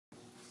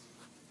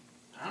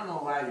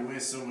why you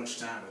waste so much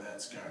time with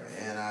that scarf.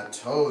 And I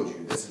told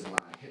you, this is my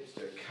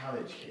hipster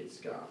college kid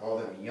scarf. All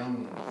them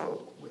young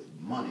folk with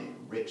money,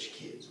 rich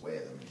kids wear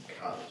them in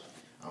college.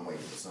 I'm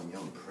waiting for some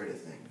young pretty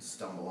thing to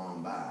stumble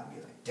on by and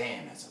be like,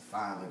 damn, that's a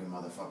fine-looking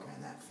motherfucker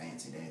in that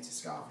fancy dancy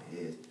scarf of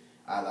his.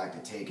 I'd like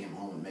to take him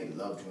home and make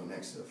love to him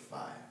next to the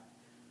fire.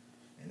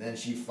 And then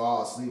she'd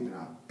fall asleep and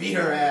I'd beat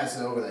her ass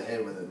over the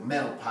head with a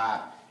metal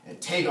pipe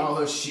and take all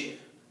her shit.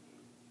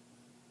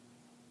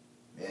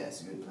 Yeah,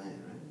 it's a good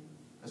plan, right?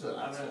 That's what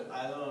I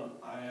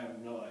have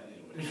no idea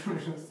what you're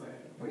going to say.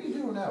 What are you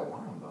doing that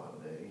wine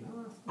bottle there, you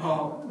know?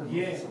 Oh,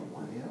 yeah. Hey,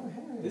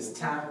 This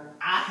time,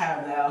 I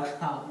have the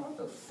alcohol. What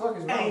the fuck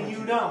is wrong with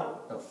you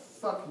don't. The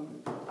fuck?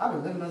 I've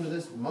been living under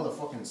this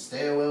motherfucking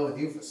stairwell with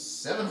you for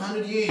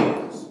 700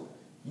 years.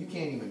 You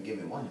can't even give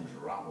me one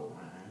drop of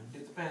wine.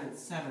 It's been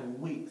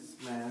 7 weeks,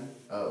 man.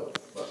 Oh,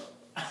 fuck.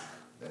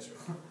 That's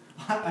right.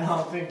 I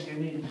don't think you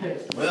need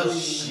this. Well,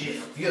 shit.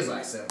 Feels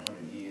like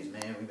 700 years,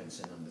 man. We've been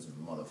sitting on this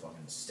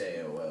motherfucking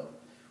stairwell,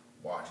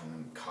 watching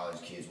them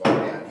college kids walk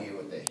down here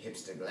with their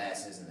hipster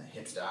glasses and their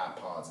hipster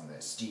iPods and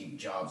their Steve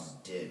Jobs is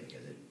dead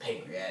because of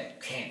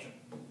pancreatic cancer.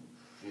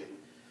 Bullshit.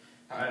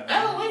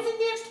 When's the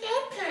next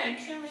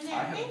iPad coming out?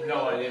 I have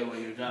no idea what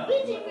you're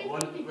talking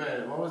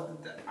about. What was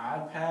the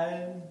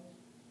iPad?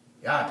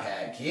 The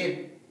iPad,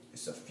 kid.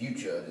 It's the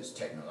future of this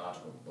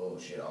technological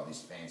bullshit, all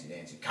these fancy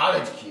dancy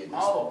college kids.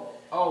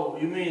 Oh,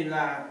 you mean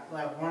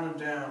like one of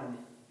them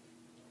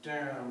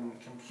damn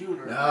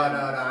computers? No,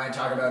 I ain't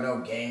talking about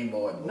no Game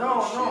Boy bullshit.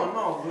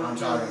 No. I'm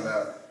talking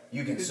about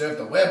you can surf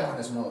the web on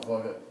this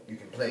motherfucker. You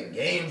can play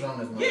games on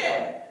this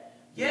motherfucker.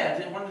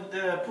 Yeah, one of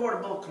the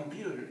portable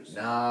computers.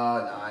 No,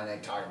 I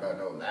ain't talking about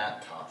no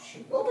laptop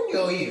shit. Open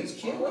your ears,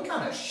 kid. What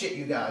kind of shit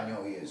you got in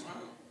your ears?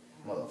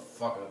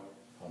 Motherfucker.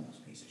 Homeless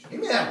piece of shit. Give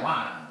me that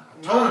wine.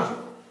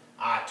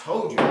 I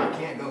told you I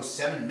can't go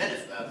 7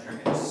 minutes without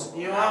drinking this.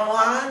 You want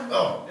wine?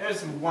 Oh. There's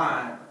some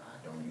wine.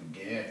 Don't you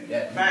dare do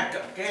that. Back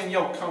up. Get in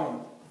your corner.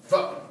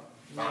 Fuck.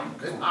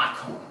 This is my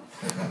corner.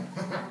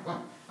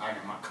 I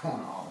got my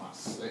corner all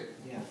myself.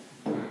 Yeah.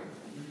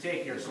 You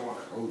take your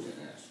corner. Cozy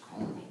ass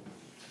corner.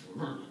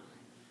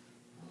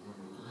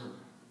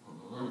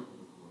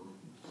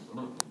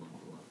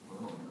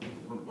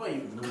 What, are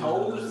you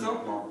cold or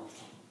something?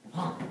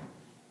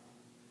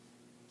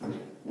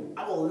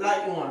 I will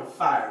light you on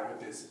fire with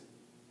this.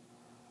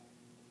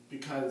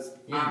 Because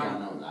You ain't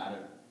got no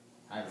lighter.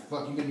 How the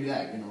fuck you gonna do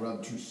that? You gonna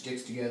rub 2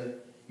 sticks together?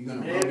 You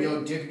gonna rub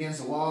your dick against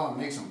the wall and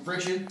make some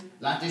friction?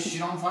 Light this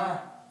shit on fire?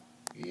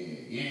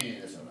 Yeah,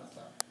 that's what I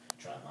thought.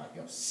 Try to light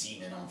your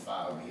semen on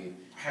fire over here.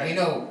 Ain't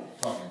no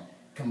fucking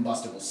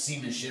combustible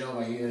semen shit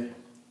over here.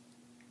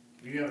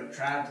 You ever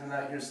tried to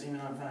light your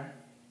semen on fire?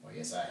 Well,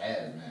 yes I have,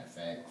 as a matter of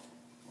fact.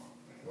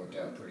 Worked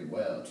out pretty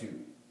well,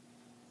 too.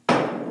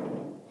 I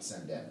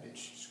sent that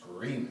bitch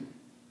screaming.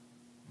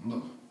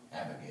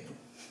 Abigail.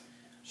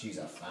 She's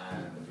a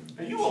fine looking bitch.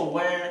 Are you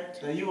aware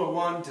that you are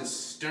one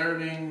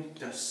disturbing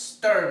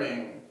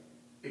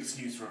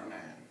excuse for a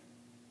man?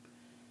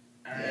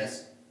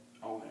 Yes.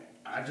 Okay.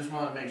 I just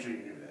want to make sure you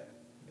knew that.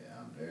 Yeah,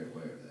 I'm very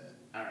aware of that.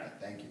 Alright.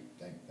 Thank you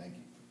for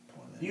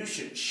pointing that out. You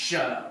should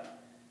shut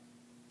up.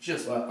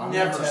 Just I'm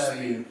never gonna tell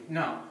speak. you.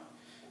 No.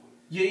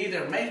 You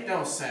either make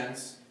no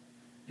sense,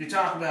 you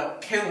talk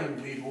about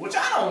killing people, which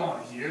I don't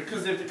want to hear,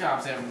 because if the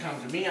cops ever come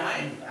to me,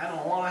 I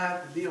don't want to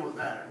have to deal with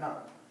that or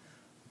nothing.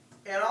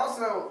 And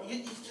also,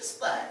 you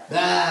just like...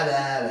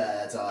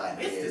 That's all I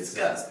need. It's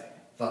disgusting.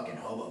 Fucking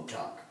hobo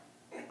talk.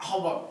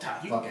 Hobo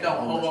talk. You Fucking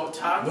don't hobo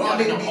talk. You want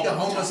me to beat the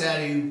homeless out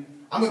of you?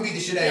 I'm gonna beat the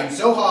shit out of you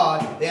so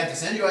hard, they have to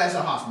send your ass to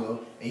the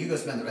hospital, and you're gonna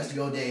spend the rest of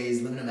your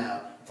days living them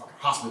out in fucking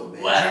hospital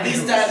bed. Well, at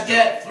least I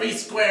get 3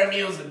 square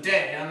meals a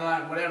day,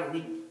 unlike whatever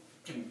we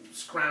can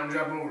scrounge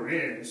up over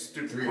here.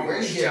 Stupid Where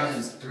homeless you getting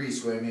shelters. this 3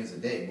 square meals a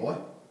day, boy?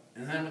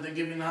 Is that what they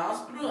give you in the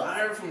hospital? I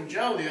heard from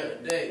Joe the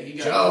other day. He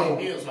got Joe,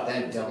 3 meals while he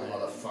that was dumb in there.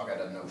 motherfucker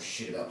doesn't know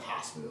shit about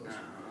hospitals.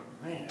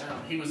 Man,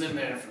 he was in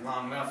there for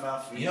long enough.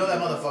 I feel. You know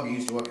that motherfucker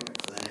used to work in the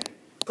clinic?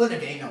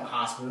 Clinic ain't no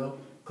hospital.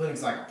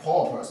 Clinic's like a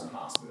poor person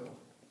hospital.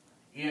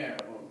 Yeah,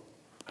 well,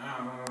 I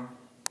don't know.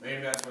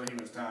 Maybe that's what he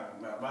was talking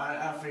about. But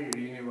I figured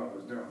he knew what he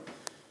was doing.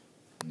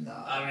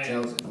 Nah, I mean,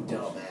 Joe's a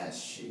dumb ass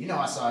shit. You know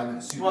I saw him in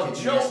the soup Well,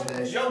 kitchen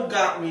yesterday. Joe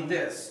got me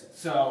this,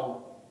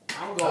 so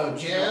I'm going. Oh,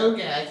 Joe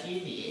got you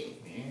this.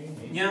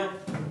 You know,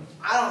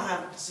 I don't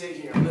have to sit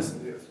here and listen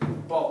to this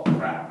bull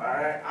crap,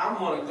 alright? I'm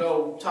gonna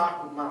go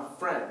talk with my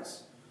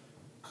friends.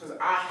 Because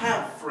I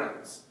have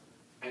friends,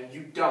 and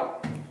you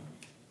don't.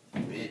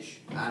 Bitch,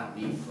 I don't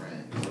need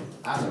friends.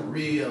 I was a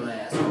real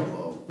ass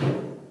hobo.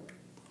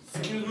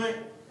 Excuse me?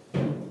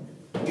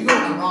 You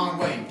going the wrong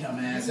way,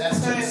 dumbass. That's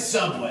to the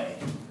subway.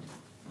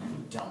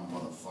 Dumb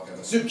motherfucker.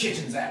 The soup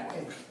kitchen's that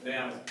way.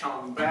 Damn,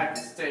 come back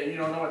and say you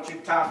don't know what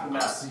you're talking I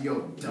about. see your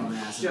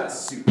dumbass in Shut the up.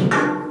 soup.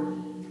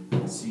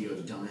 See your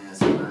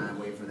dumbass in line,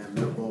 wait for them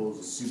little bowls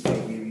of soup they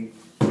give you.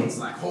 Tastes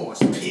like horse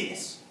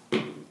piss.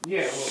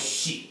 Yeah, well,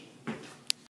 Shit.